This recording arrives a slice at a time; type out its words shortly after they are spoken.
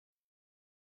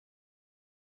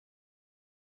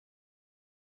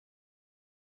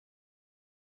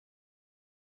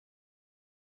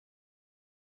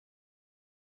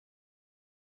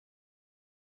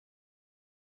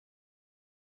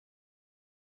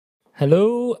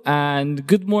Hello and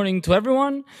good morning to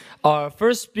everyone. Our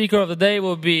first speaker of the day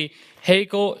will be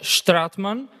Heiko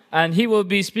Stratman, and he will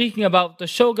be speaking about the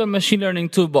Shogun Machine Learning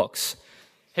Toolbox.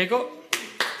 Heiko?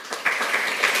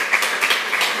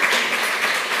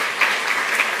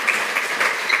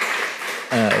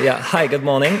 Hi, good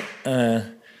morning.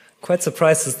 Quite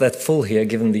surprised it's that full here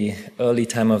given the early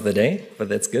time of the day, but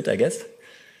that's good, I guess.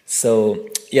 So,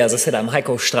 as I said, I'm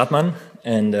Heiko Stratman,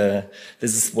 and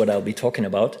this is what I'll be talking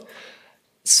about.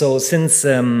 So since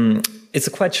it's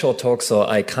a quite short talk, so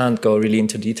I can't go really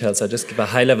into details, I'll just give a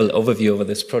high-level overview over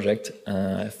this project.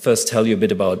 First tell you a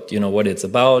bit about what it's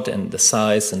about and the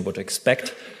size and what to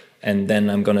expect, and then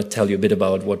I'm going to tell you a bit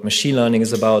about what machine learning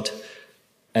is about.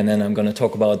 And then I'm going to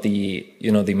talk about the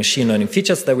machine learning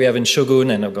features that we have in Shogun,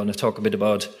 and I'm going to talk a bit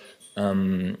about,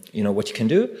 what you can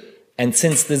do. And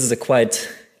since this is a quite,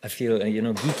 I feel,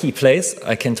 geeky place,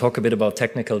 I can talk a bit about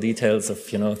technical details of,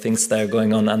 things that are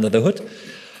going on under the hood.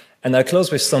 And I'll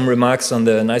close with some remarks on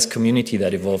the nice community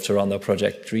that evolved around our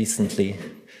project recently.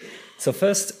 So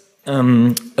first,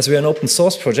 as we're an open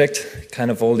source project, kind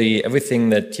of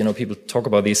everything that, people talk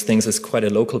about these things is quite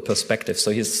a local perspective. So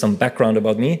here's some background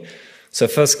about me. So I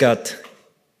first got,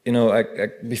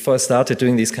 before I started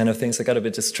doing these kind of things, I got a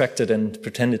bit distracted and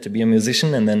pretended to be a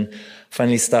musician, and then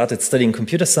finally started studying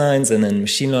computer science and then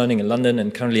machine learning in London,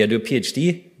 and currently I do a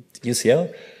PhD at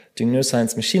UCL, doing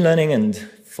neuroscience machine learning, and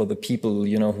for the people,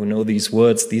 who know these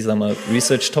words, these are my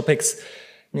research topics.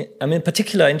 I'm in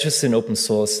particular interested in open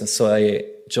source, and so I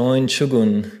joined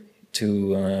Shogun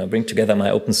to bring together my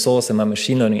open source and my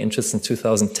machine learning interests in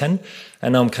 2010,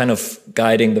 and now I'm kind of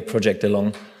guiding the project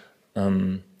along.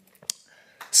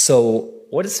 So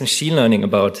what is machine learning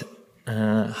about?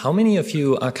 How many of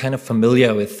you are kind of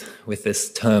familiar with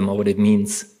this term or what it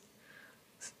means?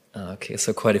 Okay,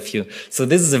 so quite a few. So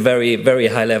this is a very, very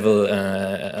high level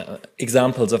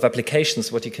examples of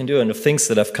applications, what you can do, and of things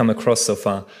that I've come across so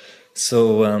far.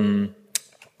 So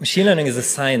machine learning is a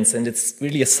science, and it's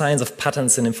really a science of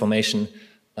patterns and information.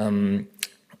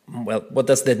 Well, what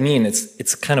does that mean?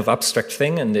 It's a kind of abstract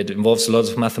thing, and it involves a lot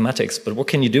of mathematics, but what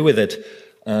can you do with it?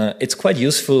 It's quite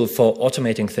useful for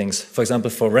automating things, for example,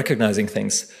 for recognizing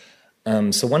things.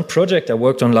 So one project I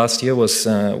worked on last year was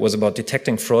about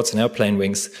detecting frauds in airplane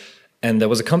wings. And there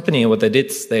was a company, what they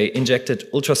did, they injected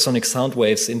ultrasonic sound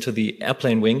waves into the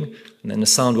airplane wing, and then the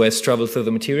sound waves travel through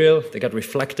the material, they get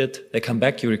reflected, they come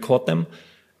back, you record them,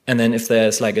 and then if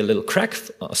there's like a little crack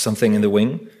or something in the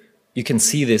wing, you can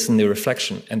see this in the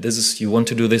reflection, and you want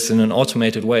to do this in an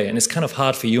automated way, and it's kind of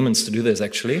hard for humans to do this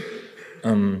actually.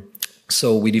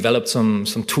 So we developed some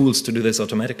tools to do this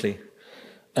automatically.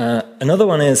 Another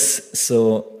one is,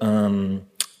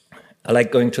 I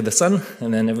like going to the sun,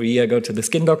 and then every year I go to the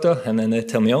skin doctor, and then they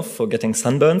tell me off for getting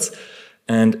sunburns.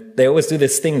 And they always do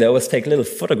this thing, they always take little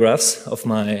photographs of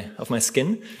my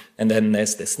skin, and then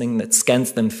there's this thing that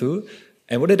scans them through.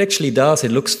 And what it actually does, it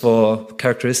looks for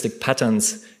characteristic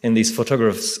patterns in these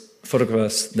photographs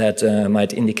that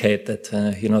might indicate that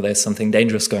there's something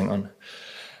dangerous going on.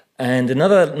 And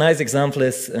another nice example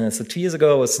is, so 3 years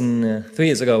ago I was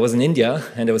in India,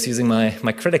 and I was using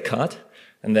my credit card,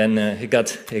 and then it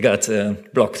got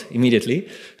blocked immediately.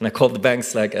 And I called the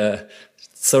banks like,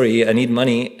 sorry, I need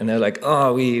money, and they're like,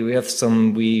 oh,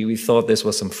 we thought this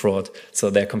was some fraud. So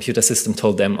their computer system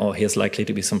told them, oh, here's likely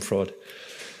to be some fraud.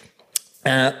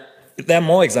 There are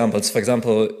more examples. For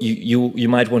example, you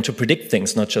might want to predict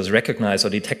things, not just recognize or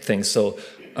detect things. So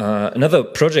another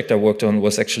project I worked on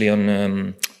was actually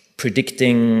on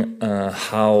predicting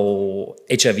how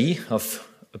HIV of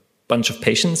a bunch of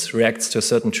patients reacts to a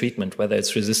certain treatment, whether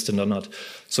it's resistant or not.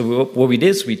 So what we did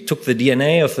is we took the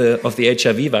DNA of the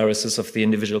HIV viruses of the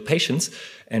individual patients,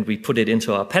 and we put it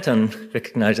into our pattern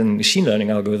recognition machine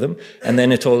learning algorithm, and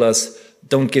then it told us,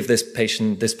 don't give this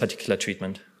patient this particular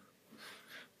treatment.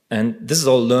 And this is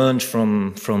all learned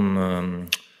from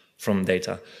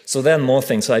data. So there are more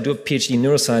things. So I do a PhD in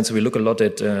neuroscience, so we look a lot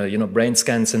at brain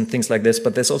scans and things like this,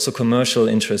 but there's also commercial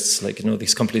interests, like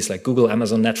these companies like Google,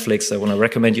 Amazon, Netflix, they want to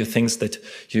recommend you things that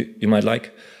you might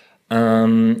like.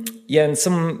 And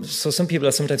some people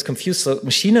are sometimes confused. So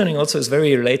machine learning also is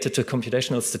very related to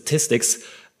computational statistics,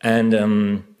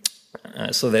 and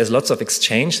so there's lots of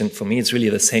exchange, and for me it's really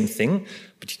the same thing,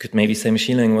 but you could maybe say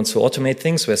machine learning wants to automate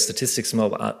things, where statistics are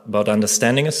more about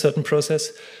understanding a certain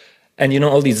process. And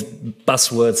all these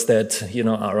buzzwords that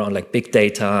are around, like big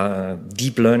data,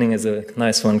 deep learning is a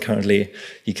nice one currently.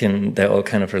 They're all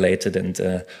kind of related,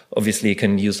 and obviously you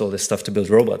can use all this stuff to build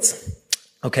robots.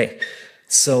 Okay,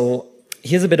 so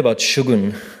here's a bit about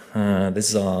Shogun. This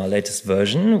is our latest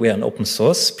version. We are an open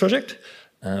source project.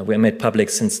 We're made public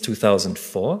since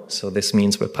 2004, so this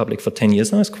means we're public for 10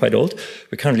 years now. It's quite old.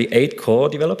 We're currently 8 core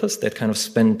developers that kind of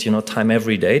spend time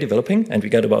every day developing, and we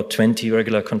got about 20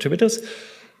 regular contributors.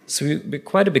 So we're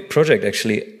quite a big project,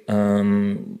 actually,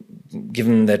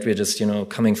 given that we're just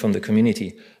coming from the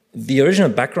community. The original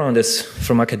background is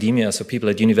from academia, so people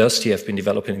at university have been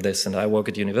developing this, and I work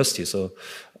at university, so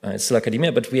it's still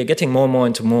academia, but we are getting more and more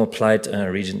into more applied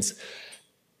regions.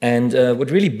 And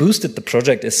what really boosted the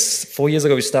project is 4 years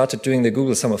ago we started doing the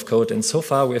Google Sum of Code, and so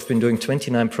far we have been doing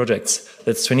 29 projects.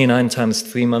 That's 29 times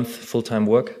 3 month full-time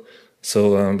work.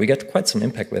 So we get quite some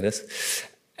impact with this.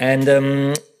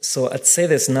 And so I'd say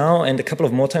this now, and a couple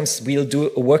of more times we'll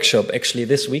do a workshop actually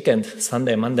this weekend,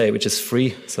 Sunday, Monday, which is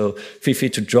free. So feel free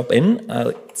to drop in.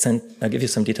 I'll give you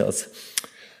some details.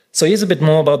 So here's a bit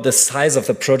more about the size of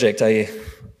the project.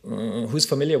 Who's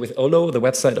familiar with Olo, the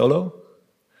website Olo?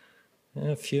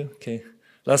 Yeah, a few, okay.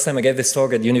 Last time I gave this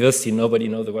talk at university, nobody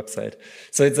knows the website.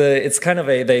 So it's kind of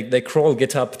they crawl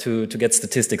GitHub to get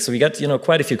statistics. So we got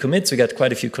quite a few commits, we got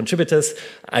quite a few contributors.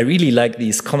 I really like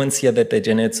these comments here that they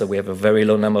generate. So we have a very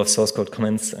low number of source code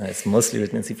comments. It's mostly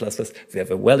written in C++. We have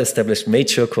a well-established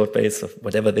mature code base of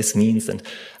whatever this means, and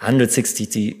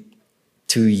 162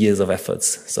 years of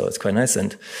efforts. So it's quite nice,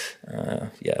 and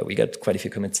yeah, we got quite a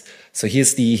few commits. So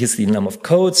here's the number of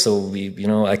code. So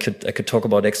I could talk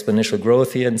about exponential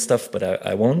growth here and stuff, but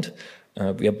I won't.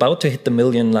 We're about to hit the 1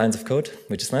 million lines of code,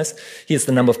 which is nice. Here's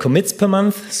the number of commits per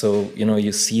month. So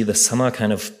you see the summer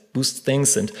kind of boost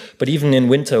things, but even in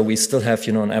winter we still have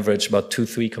on average about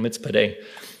 2-3 commits per day.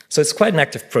 So it's quite an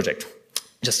active project.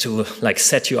 Just to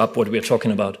set you up what we're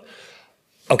talking about.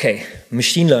 Okay,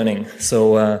 machine learning.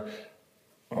 So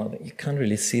well, you can't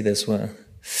really see this well.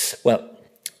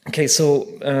 Okay, so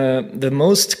the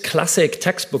most classic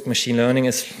textbook machine learning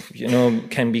is,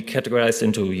 can be categorized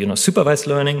into, supervised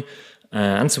learning,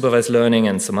 unsupervised learning,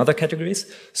 and some other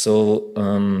categories. So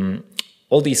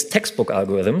all these textbook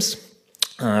algorithms,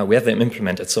 we have them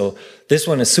implemented. So this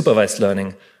one is supervised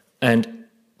learning, and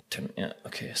yeah,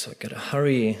 okay, so I gotta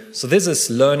hurry. So this is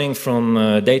learning from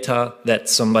data that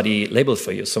somebody labeled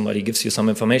for you. Somebody gives you some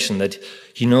information that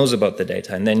he knows about the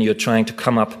data, and then you're trying to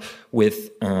come up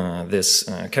with this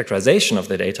characterization of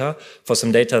the data for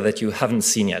some data that you haven't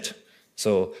seen yet.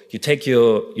 So you take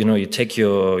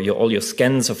all your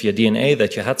scans of your DNA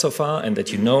that you had so far, and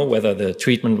that whether the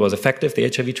treatment was effective, the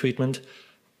HIV treatment,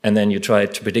 and then you try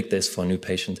to predict this for a new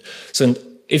patient. So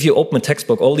if you open a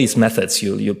textbook, all these methods,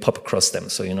 you pop across them.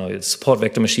 So, support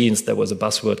vector machines, that was a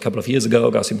buzzword a couple of years ago,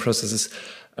 Gaussian processes.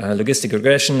 Logistic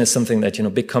regression is something that,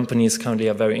 big companies currently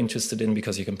are very interested in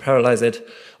because you can parallelize it.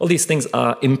 All these things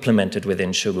are implemented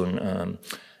within Shogun.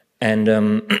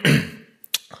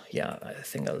 Yeah, I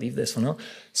think I'll leave this for now.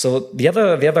 So the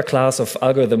other class of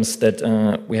algorithms that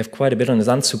we have quite a bit on is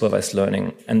unsupervised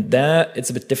learning. And there it's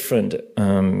a bit different.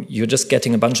 You're just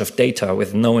getting a bunch of data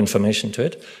with no information to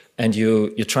it. And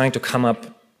you're trying to come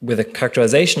up with a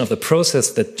characterization of the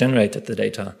process that generated the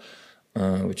data,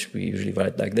 which we usually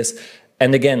write like this.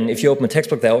 And again, if you open a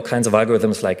textbook, there are all kinds of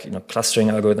algorithms like clustering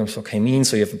algorithms for k-means.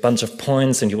 So you have a bunch of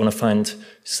points, and you want to find,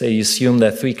 say, you assume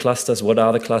there are 3 clusters. What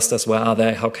are the clusters? Where are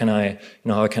they? How can I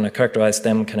characterize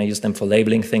them? Can I use them for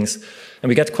labeling things? And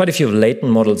we got quite a few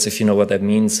latent models, if you know what that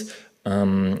means,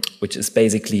 which is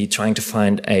basically trying to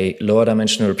find a lower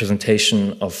dimensional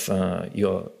representation of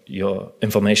your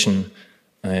information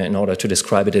in order to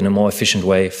describe it in a more efficient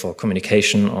way for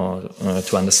communication or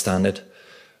to understand it.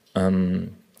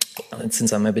 And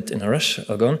since I'm a bit in a rush,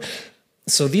 I'll go on.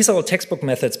 So these are all textbook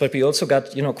methods, but we also got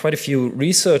quite a few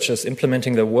researchers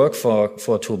implementing their work for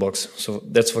a toolbox. So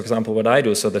that's, for example, what I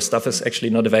do. So the stuff is actually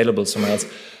not available somewhere else.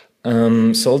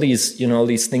 So all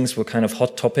these things were kind of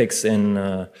hot topics in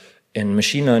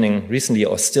machine learning recently,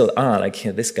 or still are. Like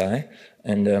here, this guy,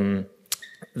 and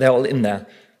they're all in there.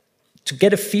 To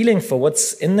get a feeling for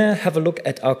what's in there, have a look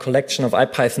at our collection of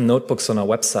EuroPython notebooks on our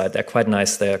website. They're quite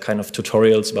nice. They're kind of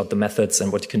tutorials about the methods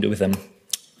and what you can do with them.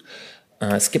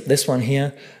 Skip this one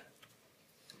here.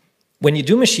 When you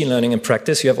do machine learning in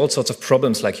practice, you have all sorts of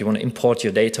problems, like you want to import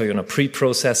your data, you want to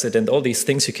pre-process it, and all these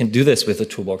things. You can do this with the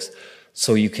toolbox.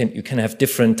 So you can have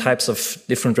different types of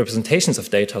different representations of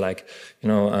data, like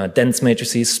dense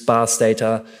matrices, sparse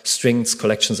data, strings,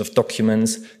 collections of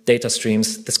documents, data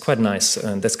streams. That's quite nice.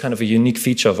 And that's kind of a unique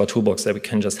feature of our toolbox, that we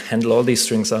can just handle all these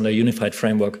strings under a unified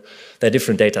framework. There are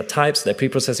different data types, there are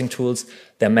pre-processing tools,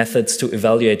 there are methods to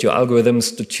evaluate your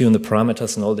algorithms, to tune the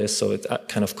parameters and all this. So it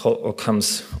kind of all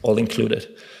comes all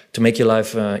included to make your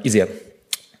life easier.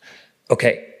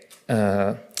 Okay.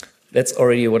 That's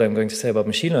already what I'm going to say about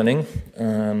machine learning.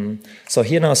 So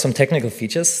here now are some technical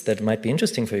features that might be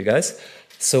interesting for you guys.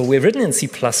 So we're written in C++.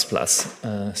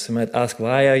 So you might ask,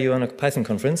 why are you on a Python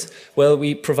conference? Well,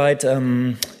 we provide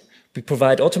automatic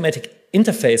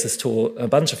interfaces to a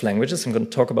bunch of languages. I'm going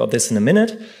to talk about this in a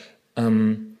minute.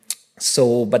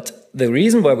 But the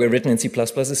reason why we're written in C++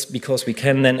 is because we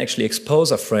can then actually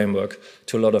expose our framework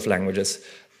to a lot of languages.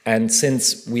 And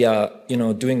since we are,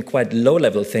 doing quite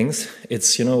low-level things,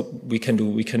 it's, we can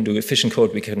do efficient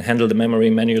code. We can handle the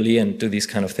memory manually and do these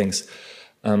kind of things.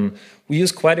 We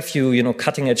use quite a few,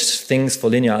 cutting-edge things for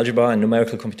linear algebra and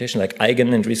numerical computation, like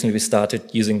eigen, and recently we started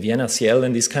using Vienna CL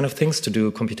and these kind of things to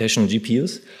do computational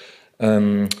GPUs.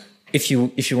 If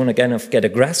you want to kind of get a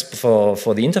grasp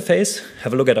for the interface,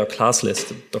 have a look at our class list,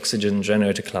 the Doxygen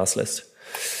generated class list.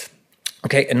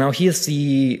 Okay, and now here's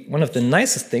one of the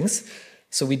nicest things.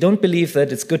 So we don't believe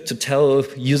that it's good to tell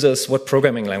users what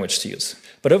programming language to use.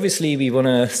 But obviously we want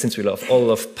to, since we all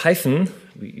love Python,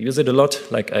 we use it a lot,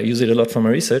 like I use it a lot for my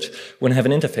research, we want to have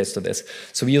an interface to this.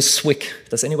 So we use Swig.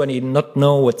 Does anybody not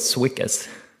know what Swig is?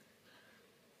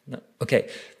 No? Okay,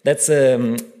 that's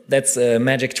a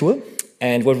magic tool.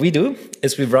 And what we do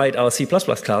is we write our C++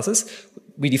 classes.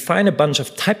 We define a bunch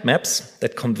of type maps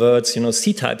that converts,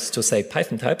 C types to, say,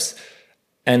 Python types.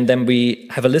 And then we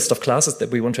have a list of classes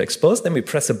that we want to expose. Then we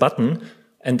press a button,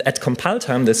 and at compile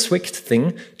time, the Swig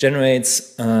thing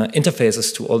generates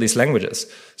interfaces to all these languages.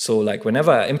 So like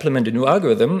whenever I implement a new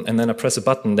algorithm and then I press a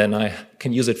button, then I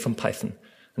can use it from Python.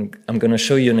 And I'm going to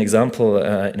show you an example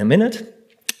in a minute.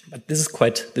 But this is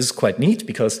quite neat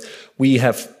because we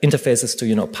have interfaces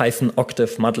to Python,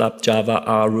 Octave, Matlab, Java,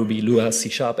 R, Ruby, Lua,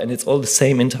 C#, and it's all the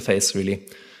same interface really.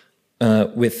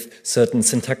 With certain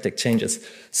syntactic changes.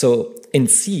 So in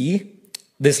C,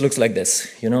 this looks like this.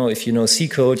 If you know C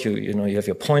code, you have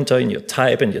your pointer and your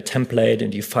type and your template,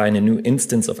 and you find a new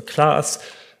instance of a class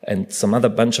and some other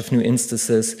bunch of new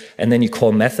instances, and then you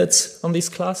call methods on these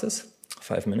classes.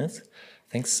 5 minutes.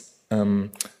 Thanks.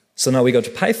 So now we go to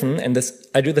Python, and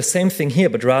I do the same thing here,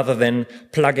 but rather than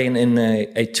plugging in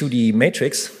a 2D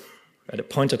matrix, a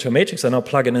pointer to a matrix, I now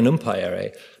plug in a NumPy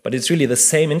array. But it's really the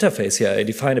same interface here. I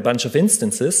define a bunch of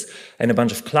instances and a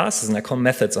bunch of classes, and I call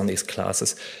methods on these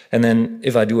classes. And then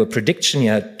if I do a prediction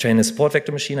here, train a support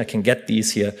vector machine, I can get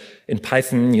these here. In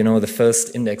Python, the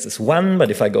first index is 1,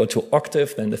 but if I go to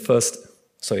Octave, then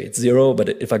it's 0, but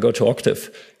if I go to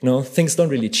Octave, things don't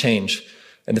really change.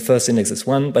 And the first index is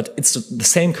 1, but it's the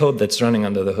same code that's running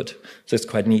under the hood. So it's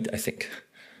quite neat, I think.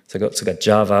 So I also got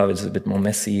Java, which is a bit more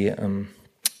messy.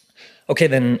 Okay,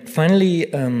 then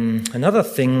finally, another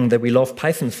thing that we love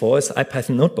Python for is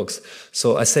IPython notebooks.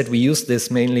 So I said we use this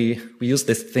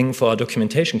thing for our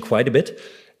documentation quite a bit.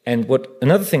 And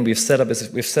another thing we've set up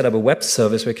is we've set up a web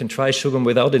service where you can try Shogun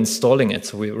without installing it.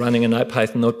 So we're running an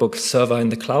IPython notebook server in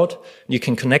the cloud. You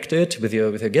can connect it with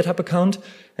your GitHub account,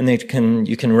 and then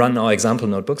you can run our example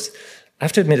notebooks. I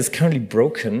have to admit, it's currently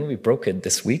broken. We broke it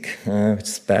this week, which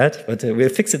is bad, but we'll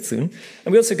fix it soon.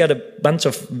 And we also got a bunch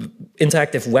of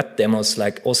interactive web demos,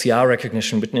 like OCR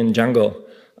recognition written in Django.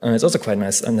 It's also quite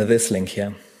nice under this link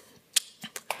here.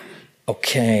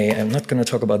 Okay, I'm not going to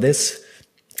talk about this.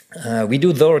 We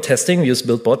do thorough testing. We use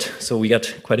BuildBot, so we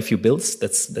got quite a few builds.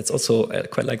 That's also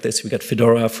quite like this. We got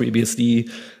Fedora, FreeBSD,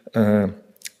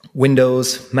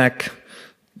 Windows, Mac.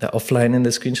 They're offline in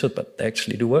the screenshot, but they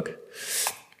actually do work.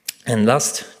 And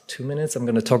last 2 minutes, I'm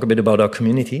going to talk a bit about our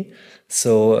community.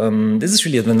 So this is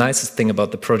really the nicest thing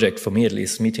about the project, for me at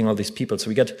least, meeting all these people. So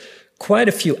we got quite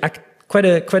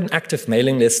an active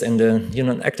mailing list and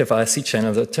an active IRC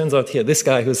channel. So it turns out here, this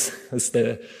guy who's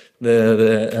the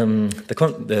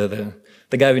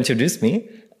guy who introduced me,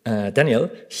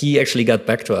 Daniel, he actually got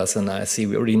back to us, and I see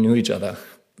we already knew each other.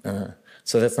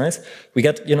 So that's nice. We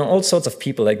got all sorts of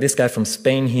people, like this guy from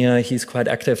Spain here. He's quite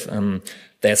active.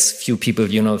 There's few people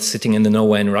sitting in the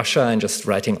nowhere in Russia and just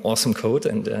writing awesome code.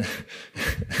 And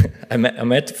I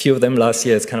met a few of them last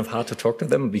year. It's kind of hard to talk to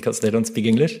them because they don't speak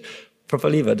English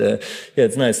properly. But yeah,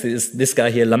 it's nice. This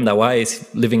guy here, Lambda Y, is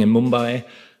living in Mumbai.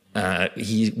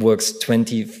 He works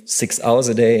 26 hours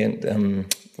a day, and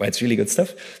it's really good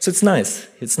stuff. So it's nice.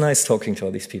 It's nice talking to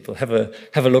all these people. Have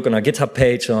a look on our GitHub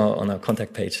page or on our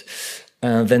contact page.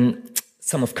 Then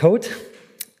some of code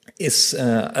is,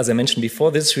 as I mentioned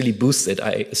before, this is really boosted.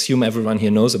 I assume everyone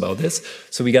here knows about this.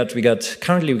 So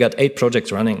currently we got 8 projects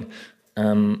running.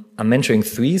 I'm mentoring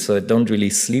 3, so I don't really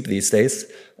sleep these days.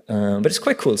 But it's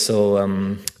quite cool. So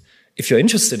if you're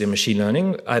interested in machine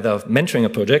learning, either mentoring a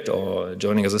project or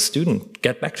joining as a student,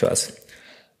 get back to us.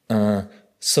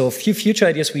 So a few future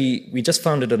ideas. We just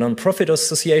founded a non-profit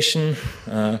association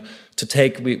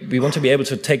we want to be able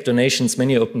to take donations.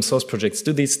 Many open source projects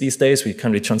do these days. We're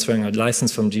currently transferring our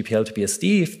license from GPL to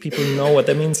BSD, if people know what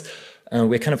that means.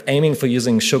 We're kind of aiming for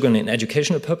using Shogun in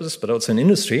educational purposes, but also in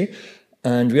industry.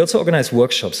 And we also organize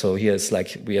workshops. So here's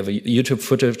like, we have a YouTube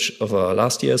footage of our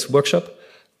last year's workshop.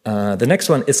 The next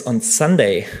one is on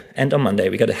Sunday and on Monday.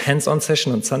 We got a hands-on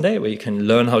session on Sunday where you can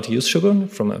learn how to use Shogun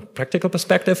from a practical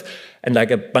perspective, and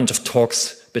like a bunch of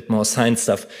talks, a bit more science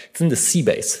stuff. It's in the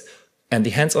codebase. And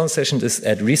the hands-on session is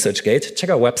at ResearchGate. Check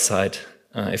our website.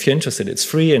 If you're interested, it's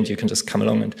free, and you can just come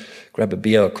along and grab a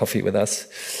beer or coffee with us.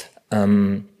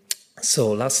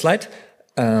 So last slide.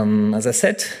 As I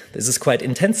said, this is quite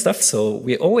intense stuff, so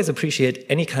we always appreciate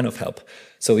any kind of help.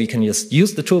 So you can just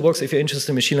use the toolbox if you're interested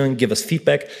in machine learning, give us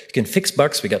feedback. You can fix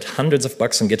bugs. We got hundreds of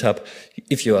bugs on GitHub.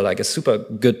 If you are like a super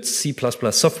good C++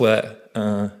 software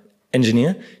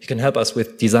engineer, you can help us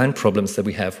with design problems that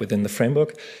we have within the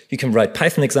framework. You can write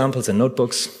Python examples and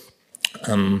notebooks.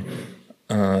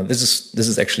 This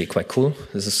is actually quite cool.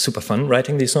 This is super fun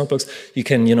writing these notebooks. You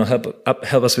can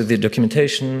help us with the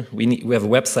documentation. We have a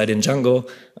website in Django.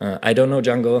 I don't know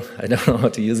Django. I don't know how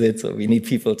to use it. So we need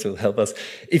people to help us.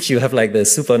 If you have like the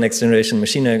super next generation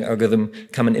machine learning algorithm,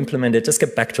 come and implement it. Just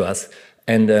get back to us,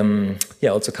 and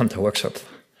also come to our workshop.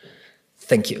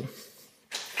 Thank you.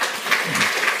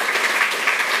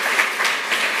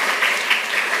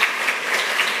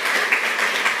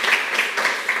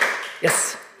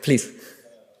 Yes, please.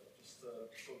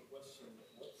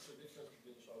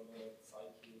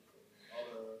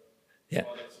 Yeah.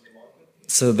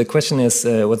 So the question is,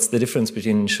 what's the difference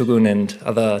between Shogun and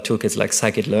other toolkits like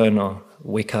scikit-learn or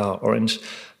Weka or Orange?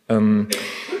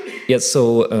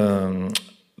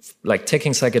 Like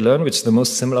taking scikit-learn, which is the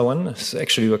most similar one, is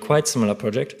actually a quite similar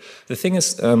project. The thing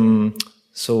is,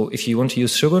 so if you want to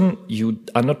use Shogun, you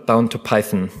are not bound to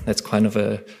Python. That's kind of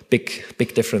a big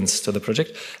difference to the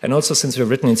project. And also, since we're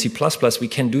written in C++, we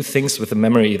can do things with the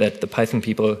memory that the Python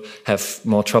people have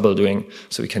more trouble doing.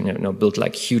 So we can build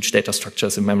like huge data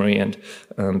structures in memory and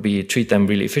treat them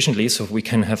really efficiently. So we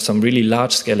can have some really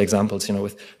large-scale examples,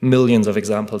 with millions of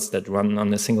examples that run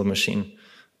on a single machine.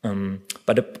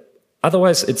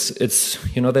 Otherwise,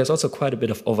 there's also quite a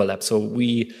bit of overlap. So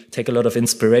we take a lot of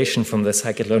inspiration from the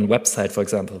scikit-learn website, for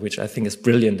example, which I think is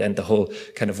brilliant, and the whole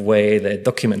kind of way they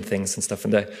document things and stuff.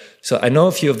 And so I know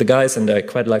a few of the guys, and I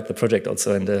quite like the project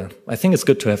also. And I think it's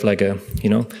good to have like a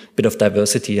bit of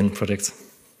diversity in projects.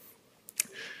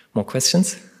 More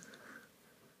questions?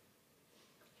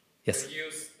 Yes. Have you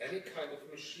used any kind of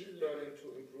machine learning to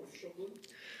improve Shogun?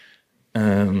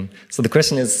 So the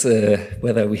question is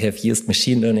whether we have used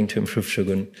machine learning to improve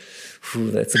Shogun.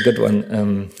 That's a good one.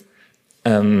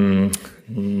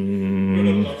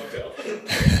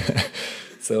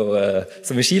 So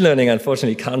machine learning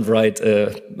unfortunately can't write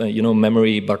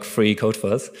memory bug-free code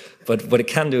for us. But what it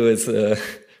can do is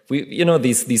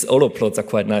these OLO plots are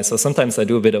quite nice. So sometimes I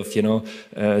do a bit of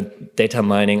data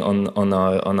mining on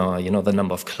our the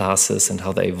number of classes and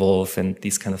how they evolve and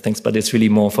these kind of things. But it's really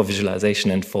more for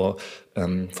visualization and for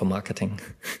marketing.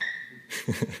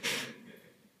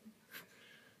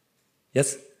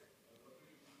 Yes.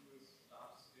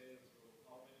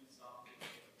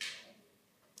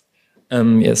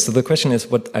 Yes. So the question is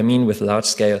what I mean with large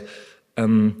scale.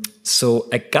 So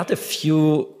I got a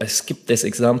few, I skipped this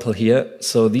example here.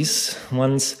 So these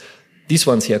ones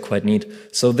here are quite neat.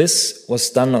 So this was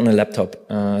done on a laptop.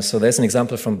 So there's an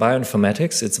example from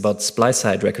bioinformatics. It's about splice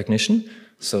site recognition.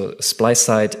 So a splice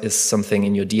site is something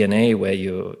in your DNA where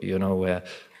your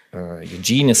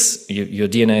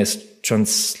DNA is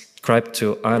transcribed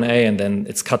to RNA and then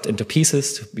it's cut into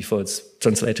pieces before it's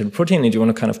translated to protein, and you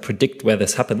want to kind of predict where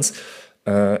this happens.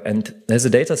 And there's a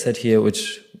data set here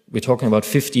which we're talking about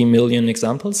 50 million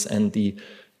examples, and the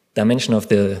dimension of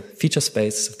the feature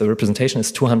space, the representation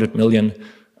is 200 million.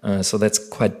 So that's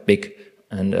quite big.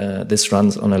 And this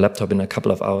runs on a laptop in a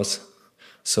couple of hours.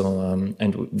 So,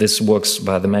 and this works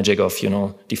by the magic of,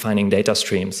 defining data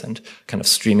streams and kind of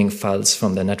streaming files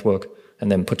from the network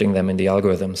and then putting them in the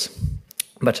algorithms.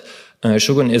 But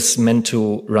Shogun is meant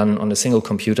to run on a single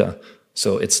computer.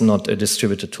 So it's not a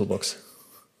distributed toolbox.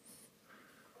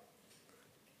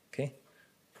 Okay.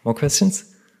 More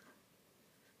questions?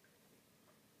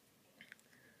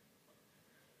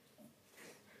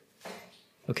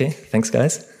 Okay, thanks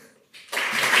guys.